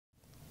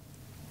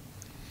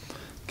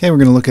Okay, we're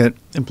going to look at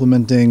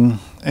implementing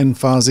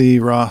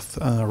nFozzy Roth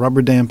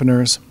rubber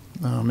dampeners.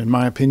 In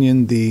my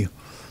opinion, the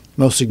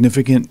most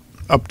significant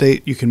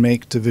update you can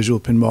make to visual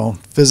pinball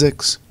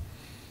physics.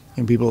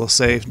 And people will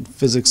say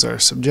physics are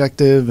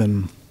subjective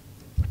and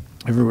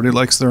everybody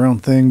likes their own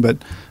thing, but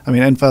I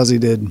mean, nFozzy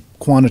did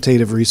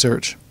quantitative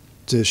research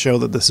to show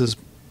that this is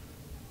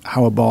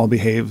how a ball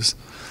behaves,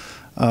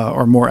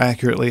 or more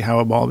accurately, how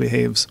a ball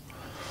behaves,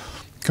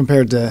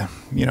 compared to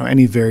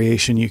any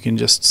variation you can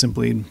just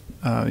simply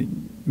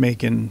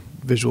make in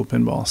visual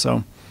pinball.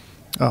 So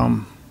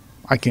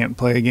I can't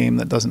play a game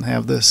that doesn't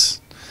have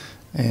this,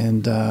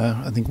 and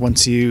I think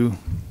once you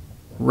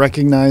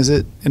recognize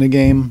it in a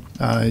game,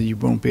 you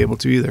won't be able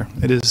to either.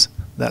 It is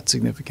that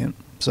significant.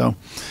 So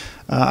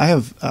I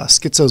have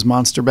Schizo's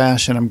Monster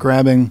Bash, and I'm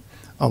grabbing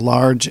a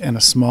large and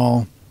a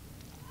small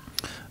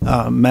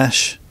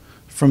mesh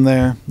from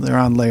there. They're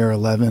on layer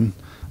 11.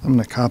 I'm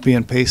going to copy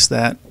and paste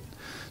that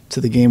to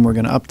the game we're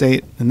going to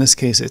update. In this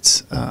case,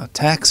 it's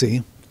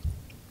Taxi.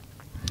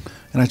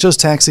 And I chose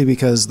Taxi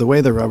because the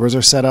way the rubbers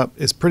are set up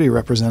is pretty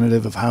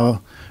representative of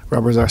how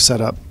rubbers are set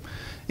up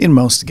in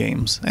most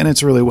games, and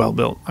it's really well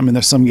built. I mean,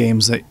 there's some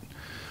games that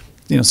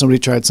somebody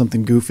tried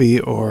something goofy,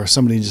 or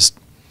somebody just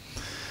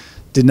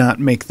did not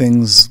make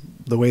things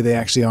the way they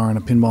actually are in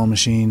a pinball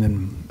machine,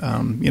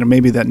 and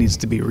maybe that needs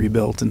to be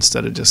rebuilt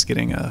instead of just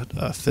getting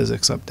a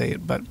physics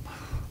update. But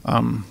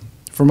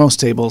for most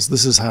tables,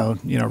 this is how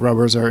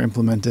rubbers are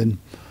implemented.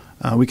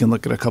 We can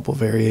look at a couple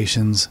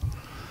variations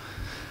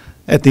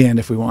at the end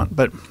if we want,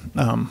 but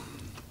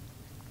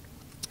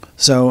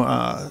so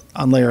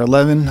on layer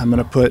 11, I'm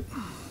going to put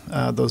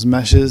those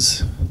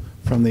meshes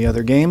from the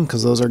other game,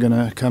 because those are going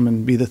to come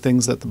and be the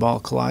things that the ball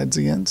collides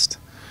against.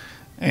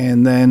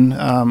 And then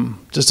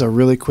just a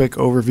really quick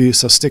overview,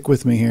 so stick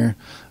with me here,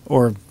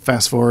 or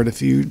fast forward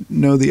if you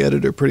know the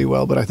editor pretty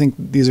well, but I think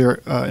these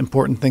are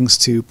important things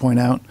to point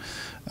out.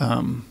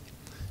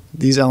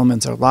 These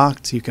elements are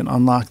locked. You can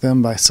unlock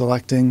them by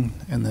selecting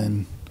and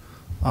then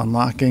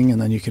unlocking, and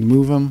then you can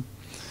move them.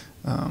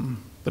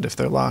 But if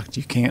they're locked,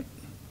 you can't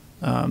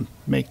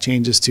make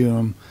changes to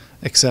them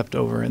except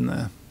over in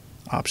the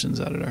options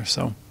editor.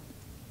 So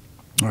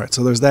all right,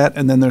 so there's that,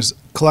 and then there's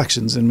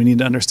collections, and we need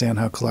to understand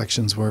how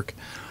collections work.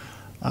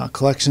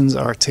 Collections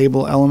are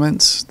table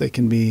elements. They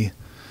can be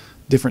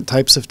different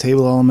types of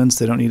table elements.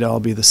 They don't need to all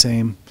be the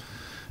same,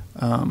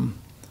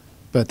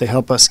 but they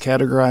help us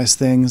categorize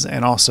things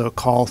and also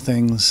call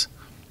things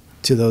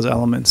to those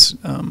elements.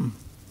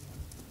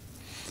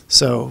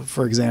 So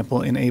for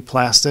example, in A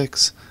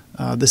plastics,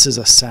 this is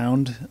a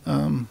sound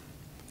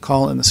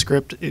call in the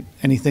script.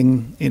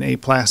 Anything in A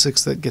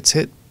plastics that gets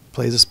hit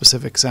plays a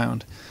specific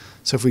sound.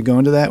 So if we go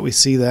into that, we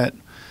see that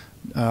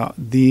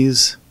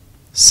these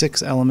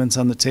 6 elements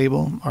on the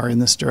table are in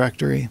this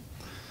directory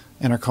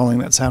and are calling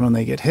that sound when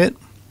they get hit,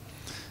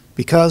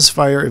 because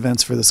fire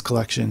events for this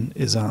collection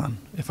is on.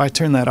 If I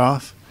turn that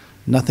off,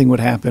 nothing would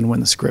happen when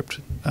the script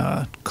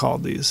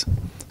called these.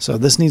 So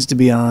this needs to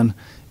be on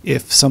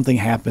if something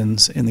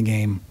happens in the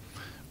game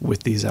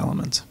with these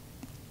elements.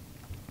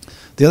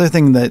 The other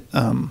thing that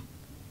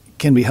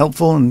can be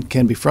helpful and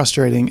can be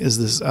frustrating is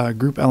this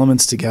group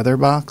elements together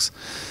box.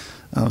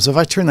 So if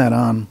I turn that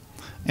on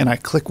and I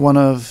click one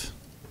of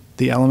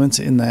the elements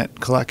in that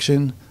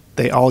collection,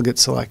 they all get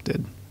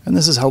selected. And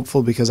this is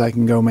helpful because I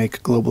can go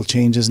make global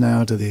changes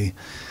now to the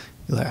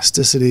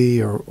elasticity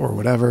or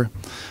whatever.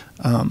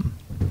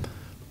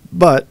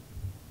 But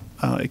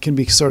it can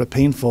be sort of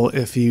painful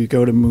if you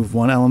go to move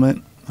one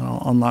element. And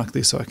I'll unlock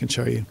these so I can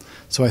show you.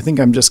 So I think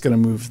I'm just going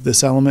to move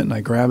this element, and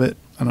I grab it.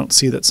 I don't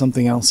see that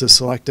something else is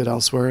selected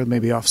elsewhere,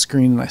 maybe off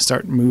screen, and I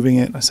start moving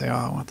it, and I say, oh,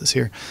 I want this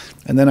here.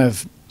 And then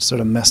I've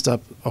sort of messed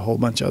up a whole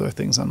bunch of other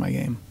things on my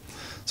game.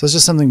 So it's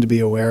just something to be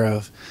aware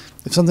of.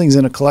 If something's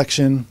in a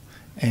collection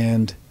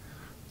and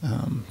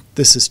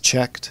this is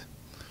checked,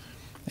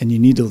 and you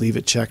need to leave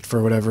it checked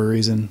for whatever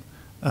reason,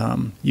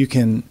 you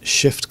can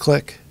shift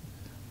click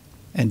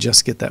and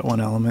just get that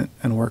one element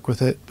and work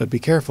with it. But be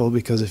careful,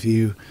 because if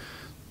you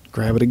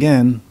grab it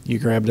again, you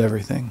grabbed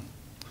everything.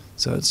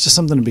 So it's just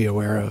something to be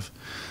aware of.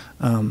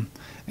 And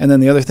then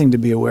the other thing to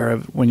be aware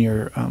of when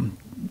you're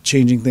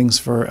changing things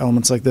for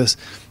elements like this,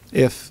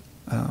 if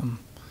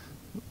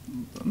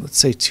let's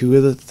say 2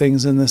 of the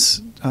things in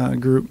this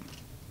group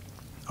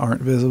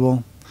aren't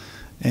visible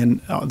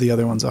and the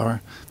other ones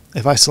are,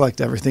 if I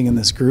select everything in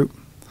this group,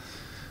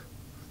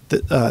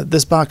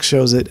 this box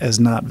shows it as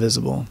not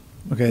visible.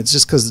 Okay, it's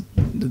just because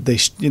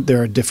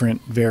there are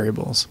different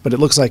variables, but it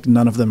looks like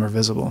none of them are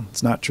visible.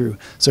 It's not true.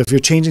 So if you're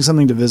changing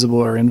something to visible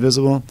or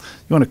invisible,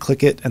 you want to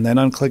click it and then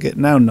unclick it.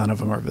 Now none of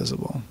them are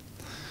visible.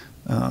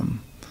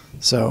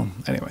 So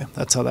anyway,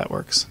 that's how that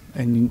works.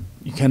 And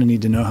you kind of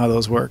need to know how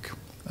those work,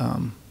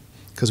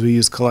 because we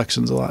use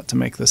collections a lot to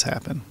make this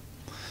happen.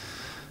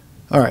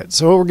 All right,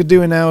 so what we're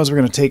doing now is we're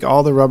going to take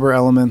all the rubber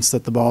elements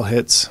that the ball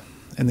hits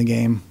in the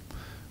game.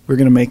 We're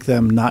going to make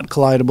them not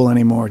collidable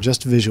anymore,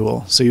 just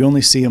visual. So you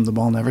only see them, the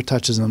ball never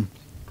touches them.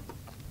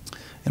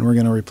 And we're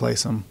going to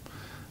replace them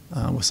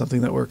with something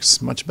that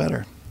works much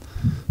better.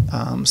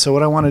 So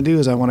what I want to do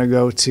is I want to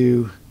go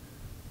to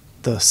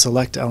the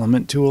select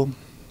element tool,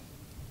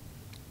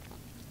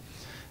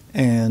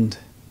 and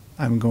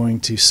I'm going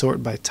to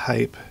sort by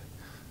type,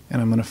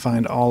 and I'm going to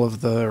find all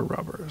of the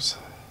rubbers.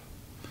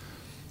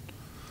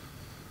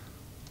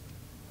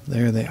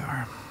 There they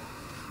are.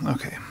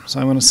 Okay, so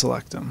I'm going to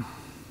select them.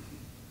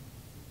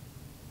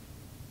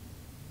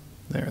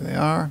 There they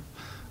are.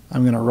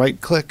 I'm going to right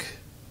click.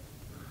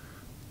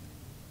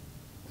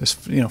 There's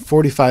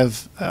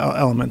 45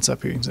 elements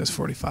up here. There's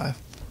 45.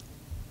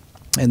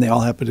 And they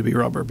all happen to be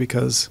rubber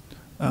because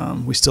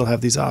we still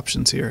have these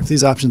options here. If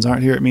these options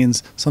aren't here, it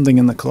means something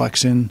in the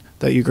collection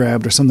that you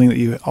grabbed or something that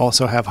you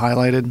also have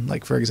highlighted.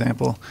 Like, for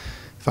example,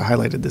 if I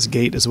highlighted this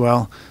gate as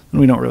well, then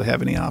we don't really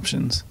have any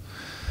options.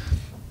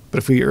 But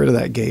if we get rid of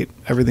that gate,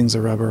 everything's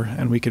a rubber,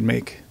 and we can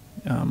make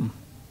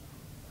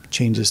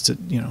changes to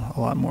a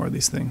lot more of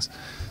these things.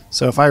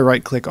 So if I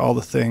right-click all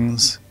the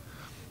things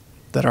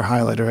that are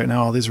highlighted right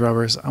now, all these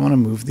rubbers, I want to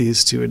move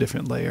these to a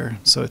different layer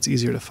so it's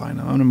easier to find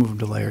them. I'm going to move them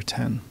to layer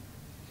 10.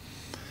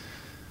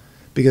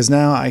 Because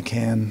now I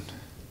can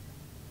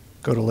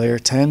go to layer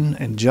 10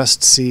 and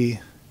just see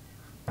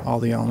all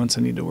the elements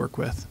I need to work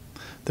with.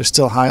 They're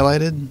still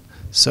highlighted,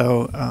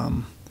 so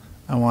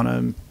I want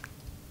to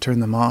turn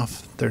them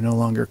off. They're no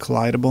longer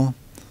collidable.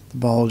 The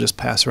ball will just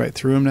pass right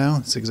through them now.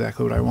 That's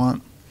exactly what I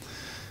want.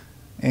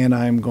 And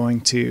I'm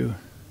going to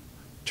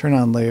turn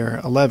on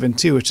layer 11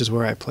 too, which is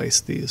where I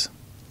place these.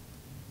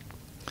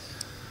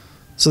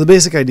 So the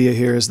basic idea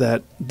here is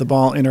that the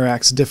ball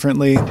interacts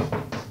differently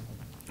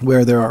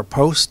where there are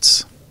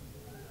posts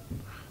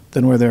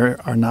than where there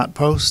are not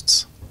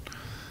posts.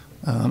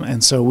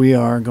 And so we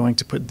are going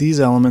to put these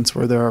elements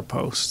where there are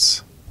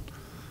posts.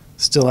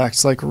 Still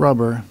acts like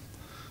rubber,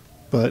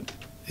 but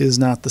is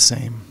not the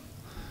same.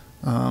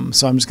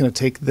 So I'm just going to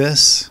take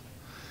this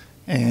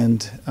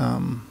and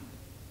I'm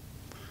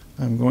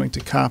going to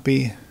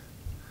copy.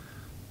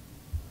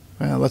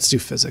 Let's do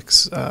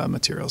physics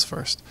materials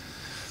first.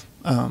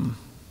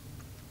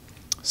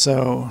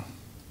 So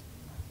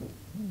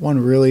one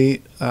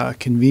really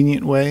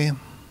convenient way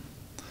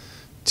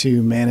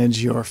to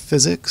manage your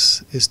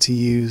physics is to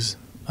use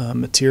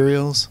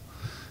materials.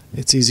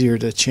 It's easier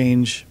to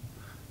change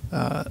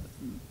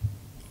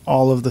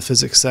all of the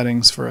physics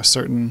settings for a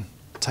certain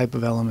type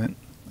of element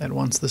at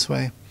once this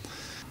way.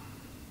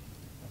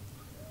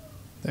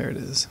 There it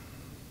is.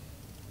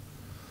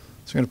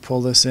 So we're going to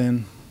pull this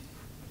in.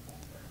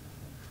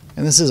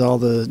 And this is all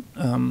the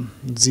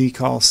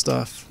Z-call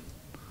stuff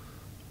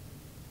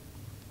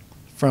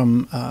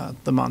from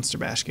the Monster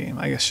Bash game.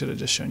 I guess should have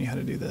just shown you how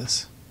to do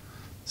this.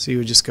 So you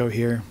would just go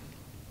here.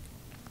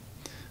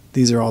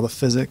 These are all the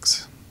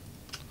physics.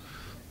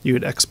 You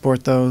would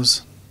export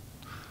those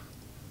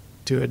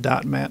to a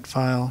 .mat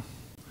file,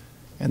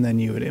 and then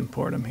you would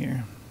import them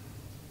here.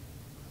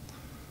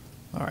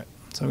 Alright,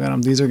 so I've got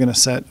them. These are going to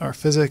set our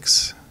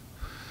physics.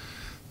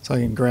 So I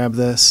can grab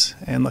this,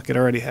 and look, it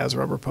already has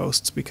rubber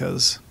posts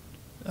because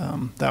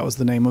that was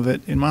the name of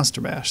it in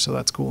Monster Bash, so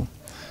that's cool.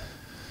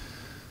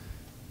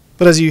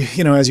 But as you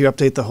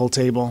update the whole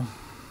table,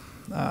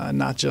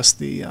 not just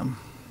the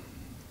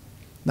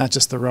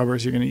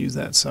rubbers, you're going to use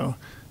that. So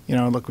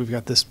look, we've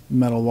got this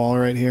metal wall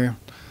right here.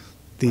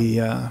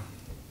 The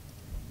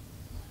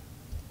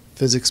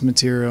physics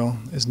material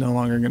is no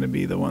longer going to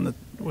be the one that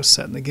was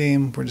set in the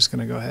game. We're just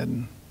going to go ahead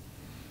and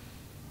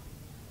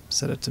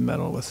set it to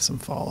metal with some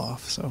fall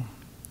off. So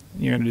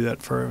you're going to do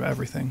that for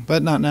everything,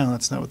 but not now.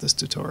 That's not what this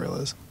tutorial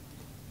is.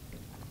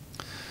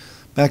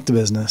 Back to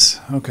business.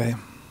 Okay,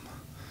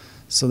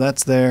 so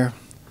that's there,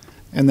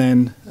 and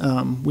then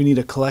we need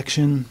a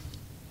collection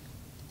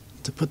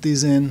to put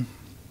these in.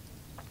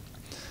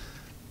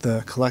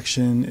 The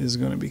collection is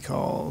going to be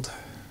called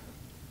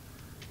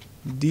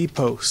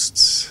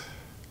dposts,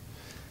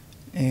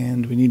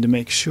 and we need to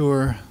make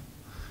sure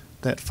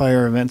that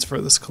fire events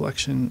for this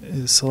collection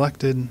is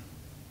selected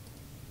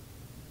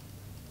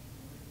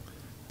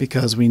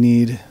because we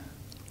need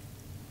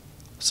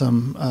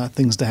some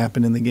things to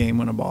happen in the game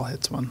when a ball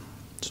hits one.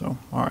 So,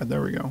 alright,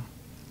 there we go.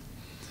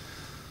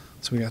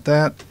 So we got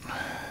that,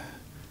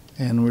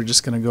 and we're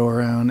just going to go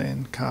around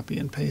and copy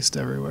and paste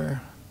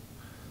everywhere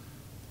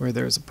where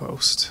there's a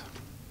post.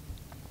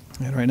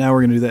 And right now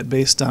we're going to do that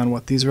based on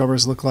what these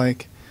rubbers look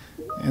like,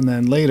 and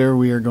then later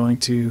we are going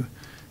to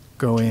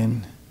go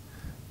in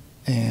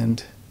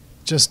and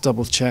just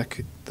double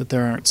check that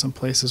there aren't some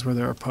places where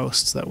there are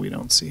posts that we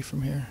don't see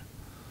from here.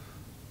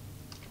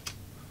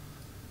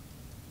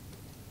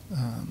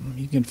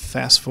 You can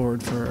fast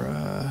forward for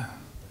a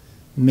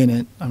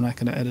minute. I'm not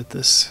going to edit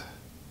this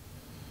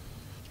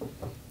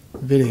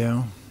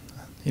video.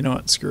 You know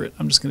what, screw it.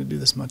 I'm just going to do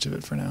this much of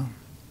it for now.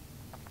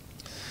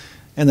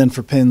 And then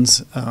for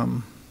pins,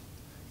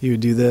 you would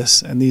do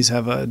this, and these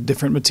have a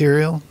different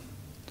material,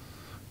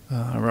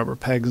 rubber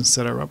pegs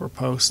instead of rubber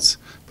posts,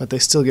 but they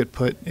still get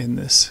put in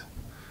this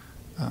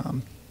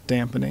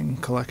dampening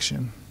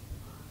collection.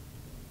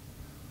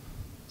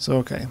 So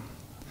okay.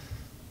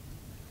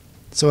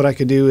 So what I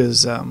could do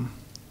is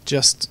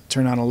just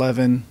turn on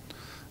 11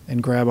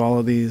 and grab all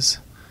of these,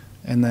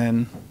 and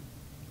then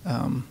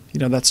You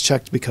know, that's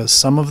checked because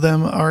some of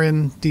them are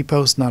in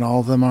dpost, not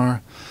all of them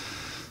are.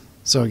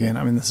 So again,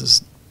 I mean, this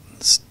is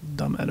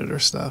dumb editor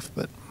stuff,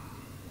 but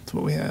it's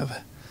what we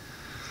have.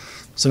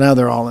 So now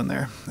they're all in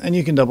there. And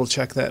you can double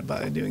check that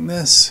by doing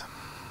this.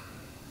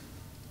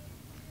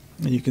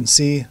 And you can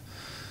see, you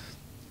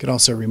could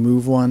also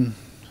remove one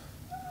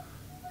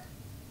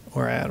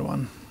or add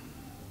one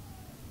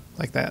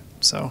like that.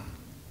 So,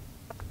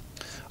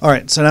 all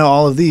right, so now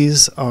all of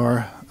these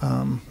are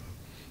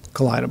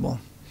collidable.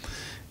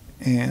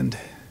 And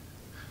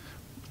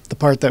the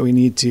part that we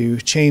need to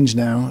change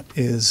now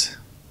is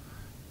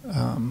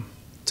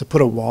to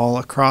put a wall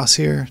across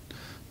here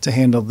to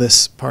handle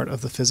this part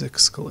of the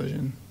physics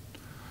collision.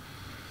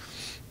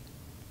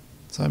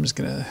 So I'm just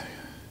going to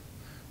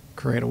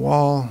create a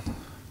wall,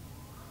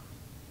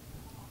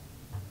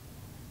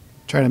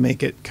 try to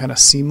make it kind of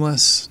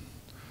seamless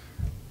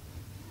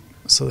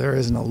so there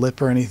isn't a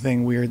lip or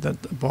anything weird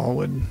that the ball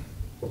would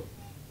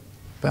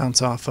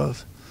bounce off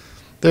of.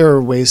 There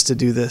are ways to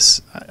do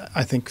this,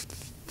 I think,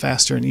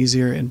 faster and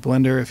easier in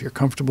Blender if you're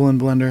comfortable in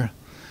Blender.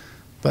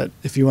 But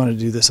if you want to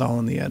do this all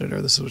in the editor,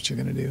 this is what you're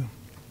going to do.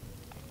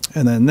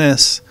 And then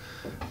this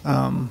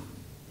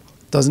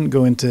doesn't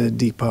go into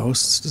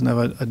dpost, doesn't have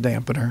a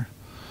dampener,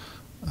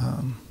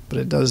 but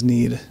it does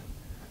need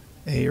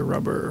a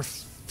rubber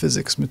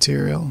physics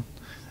material.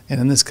 And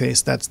in this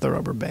case, that's the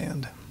rubber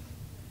band.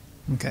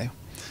 Okay.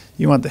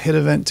 You want the hit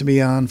event to be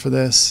on for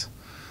this.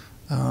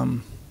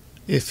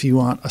 If you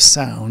want a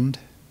sound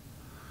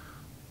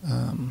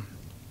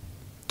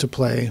to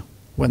play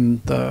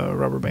when the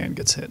rubber band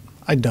gets hit.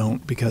 I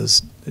don't,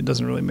 because it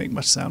doesn't really make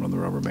much sound when the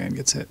rubber band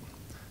gets hit.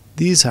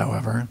 These,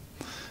 however,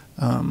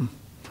 you're going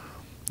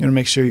to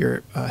make sure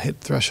your hit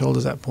threshold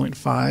is at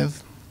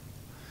 0.5.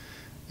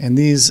 And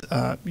these,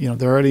 you know,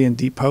 they're already in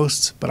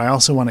dpost, but I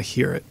also want to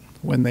hear it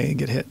when they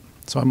get hit.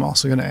 So I'm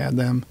also going to add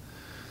them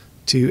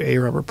to a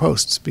rubber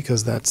posts,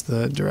 because that's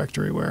the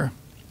directory where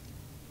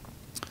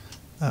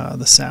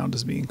the sound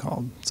is being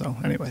called. So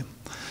anyway,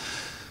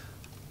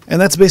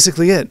 and that's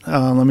basically it.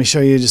 Let me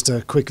show you just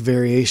a quick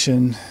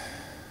variation,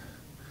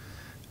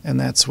 and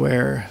that's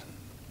where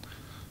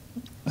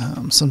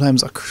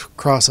sometimes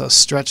across a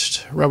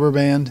stretched rubber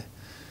band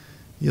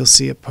you'll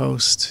see a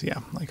post, yeah,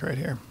 like right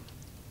here.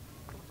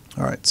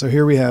 All right, so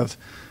here we have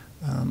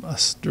a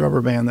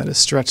rubber band that is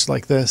stretched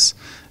like this,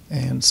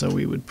 and so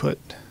we would put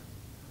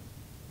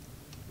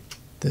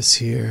this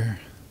here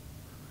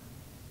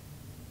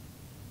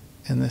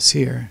and this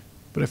here.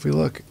 But if we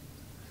look,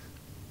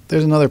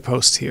 there's another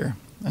post here,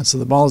 and so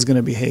the ball is going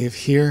to behave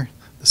here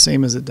the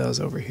same as it does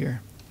over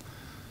here.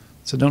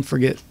 So don't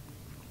forget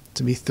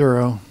to be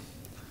thorough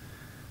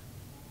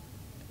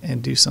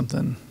and do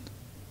something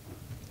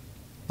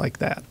like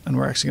that. And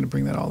we're actually going to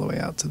bring that all the way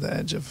out to the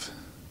edge of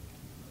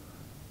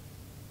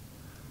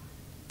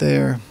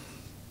there.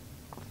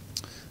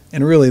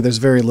 And really, there's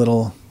very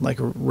little like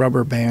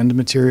rubber band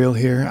material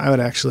here. I would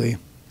actually,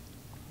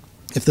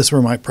 if this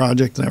were my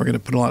project and I were going to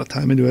put a lot of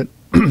time into it,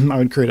 I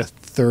would create a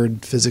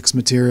third physics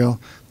material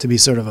to be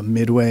sort of a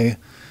midway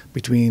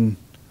between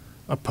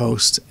a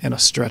post and a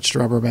stretched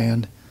rubber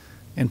band,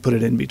 and put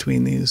it in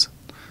between these.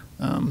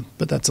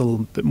 But that's a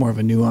little bit more of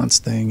a nuanced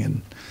thing,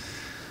 and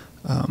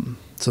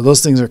so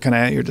those things are kind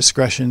of at your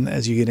discretion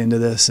as you get into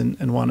this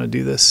and want to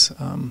do this,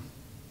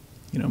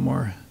 you know,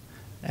 more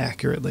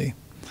accurately.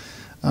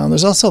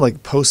 There's also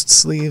like post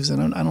sleeves,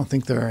 and I don't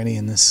think there are any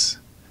in this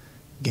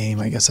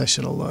game. I guess I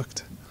should have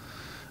looked.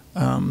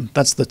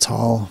 That's the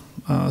tall,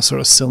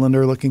 sort of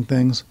cylinder-looking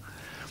things,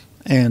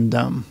 and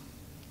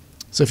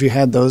so if you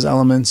had those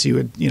elements, you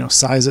would, you know,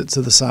 size it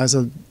to the size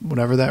of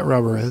whatever that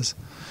rubber is.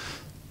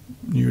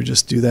 You would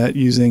just do that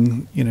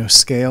using, you know,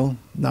 scale,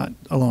 not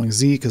along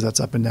Z because that's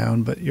up and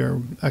down, but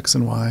your X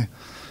and Y.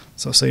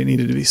 So say it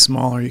needed to be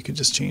smaller, you could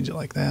just change it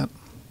like that.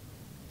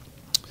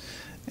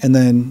 And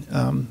then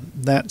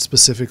that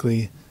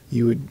specifically,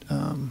 you would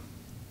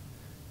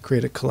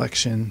create a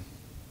collection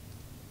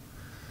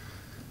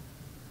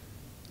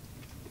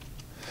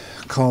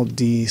called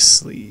D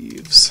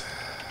sleeves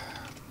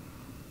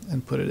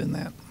and put it in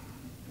that.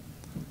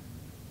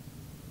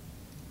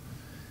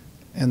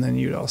 And then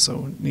you'd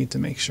also need to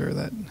make sure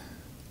that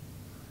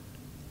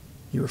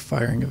you were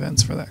firing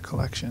events for that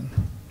collection.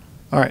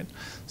 All right,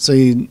 so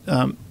you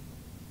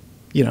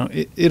know,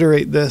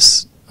 iterate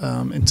this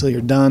until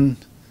you're done,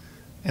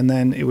 and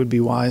then it would be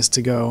wise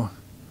to go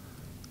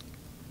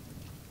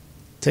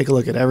take a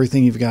look at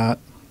everything you've got,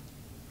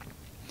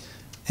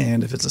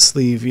 and if it's a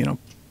sleeve, you know,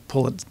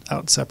 pull it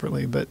out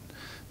separately, but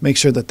make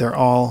sure that they're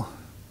all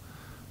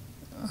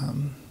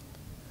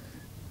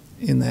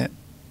in that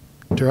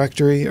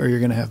directory, or you're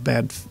going to have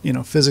bad, you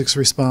know, physics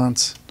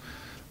response.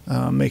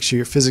 Make sure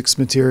your physics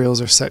materials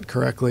are set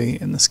correctly.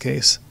 In this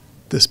case,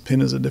 this pin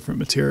is a different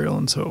material,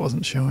 and so it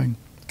wasn't showing.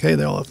 Okay,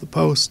 they all have the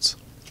posts.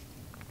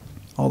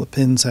 All the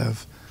pins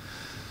have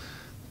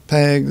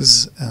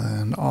pegs,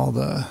 and all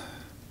the,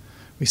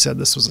 we said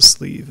this was a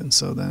sleeve, and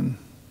so then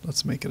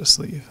let's make it a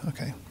sleeve.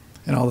 Okay,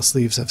 and all the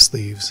sleeves have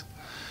sleeves.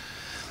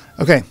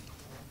 Okay,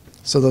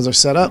 so those are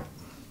set up.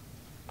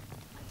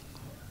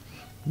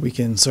 we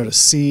can sort of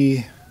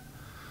see,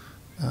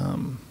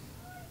 oh,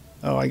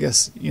 I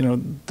guess, you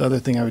know, the other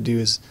thing I would do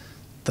is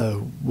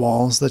the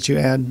walls that you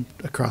add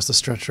across the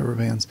stretch rubber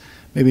bands,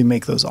 maybe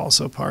make those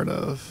also part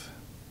of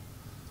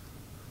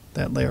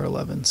that layer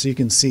 11, so you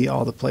can see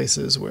all the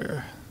places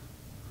where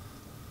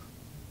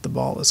the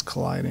ball is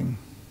colliding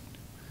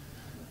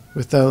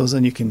with those,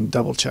 and you can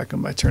double check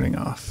them by turning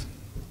off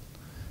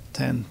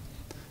 10.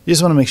 You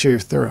just want to make sure you're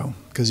thorough,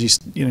 because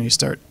you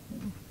start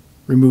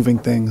removing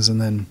things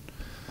and then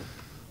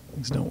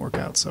things don't work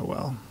out so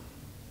well.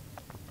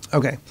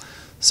 Okay,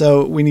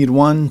 so we need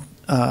one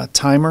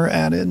timer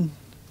added,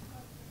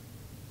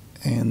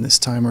 and this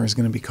timer is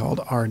going to be called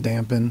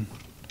rdampen.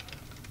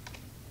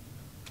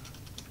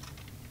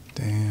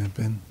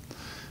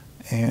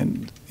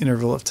 And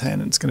interval of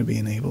 10, it's going to be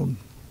enabled.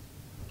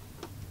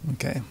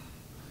 Okay,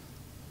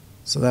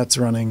 so that's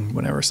running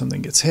whenever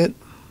something gets hit,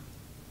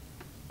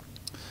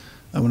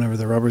 whenever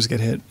the rubbers get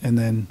hit, and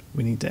then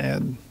we need to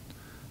add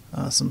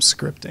some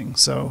scripting.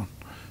 So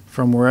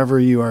from wherever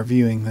you are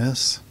viewing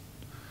this,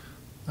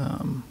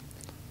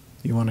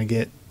 you want to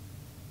get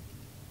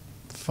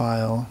the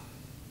file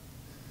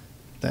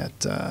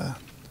that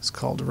is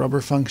called rubber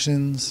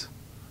functions,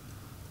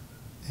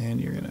 and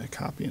you're going to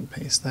copy and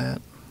paste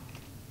that.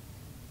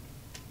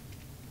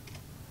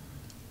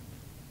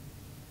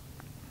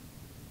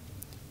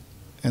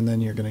 And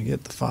then you're going to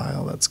get the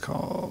file that's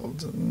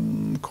called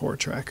core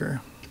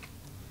tracker,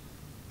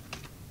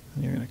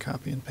 and you're going to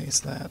copy and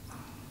paste that.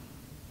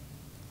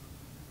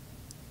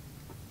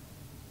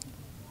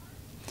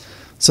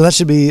 So that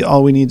should be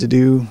all we need to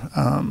do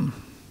on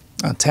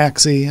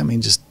taxi. I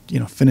mean, just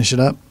finish it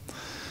up.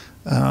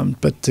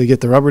 But to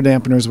get the rubber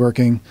dampeners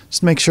working,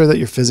 just make sure that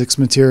your physics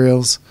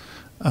materials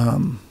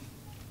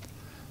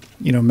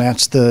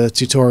match the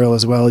tutorial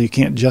as well. You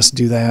can't just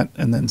do that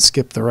and then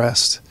skip the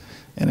rest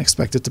and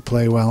expect it to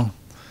play well.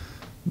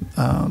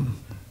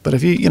 But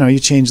if you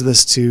change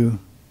this to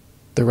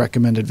the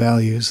recommended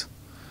values,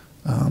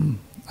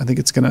 I think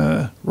it's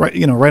gonna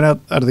right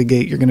out of the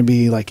gate, you're gonna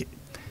be like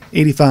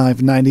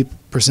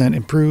 85–90%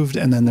 improved,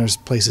 and then there's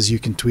places you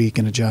can tweak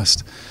and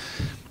adjust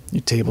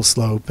your table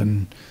slope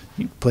and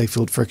play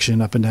field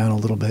friction up and down a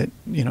little bit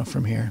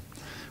from here.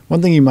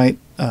 One thing you might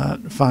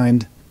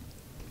find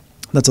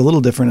that's a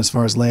little different as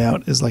far as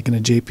layout is like in a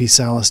JP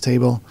Salas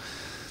table.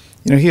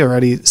 He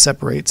already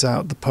separates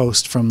out the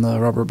post from the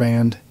rubber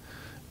band,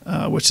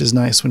 which is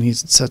nice when he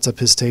sets up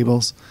his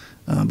tables,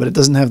 but it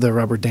doesn't have the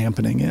rubber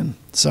dampening in.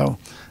 So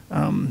you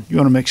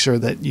want to make sure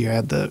that you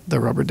add the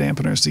rubber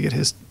dampeners to get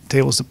his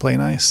tables to play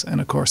nice,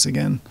 and of course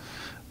again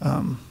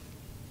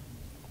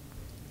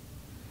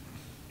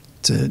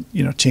to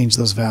change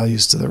those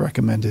values to the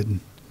recommended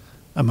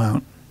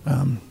amount.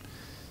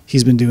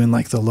 He's been doing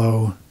like the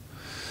low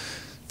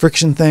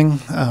friction thing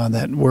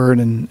that Word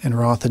and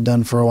Roth had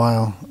done for a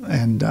while,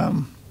 and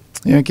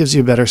it gives you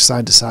a better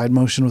side-to-side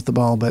motion with the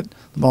ball, but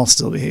the ball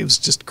still behaves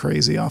just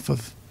crazy off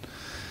of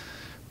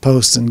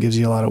posts and gives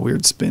you a lot of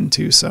weird spin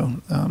too.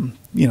 So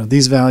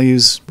these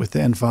values with the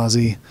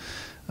nFozzy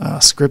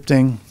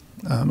scripting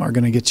are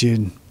going to get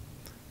you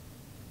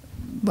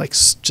like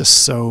just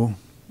so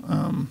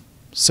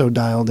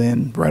dialed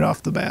in right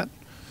off the bat.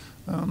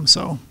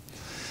 So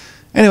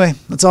anyway,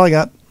 that's all I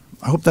got.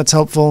 I hope that's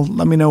helpful.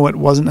 Let me know what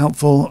wasn't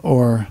helpful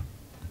or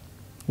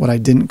what I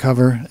didn't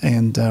cover,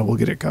 and we'll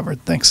get it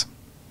covered. Thanks.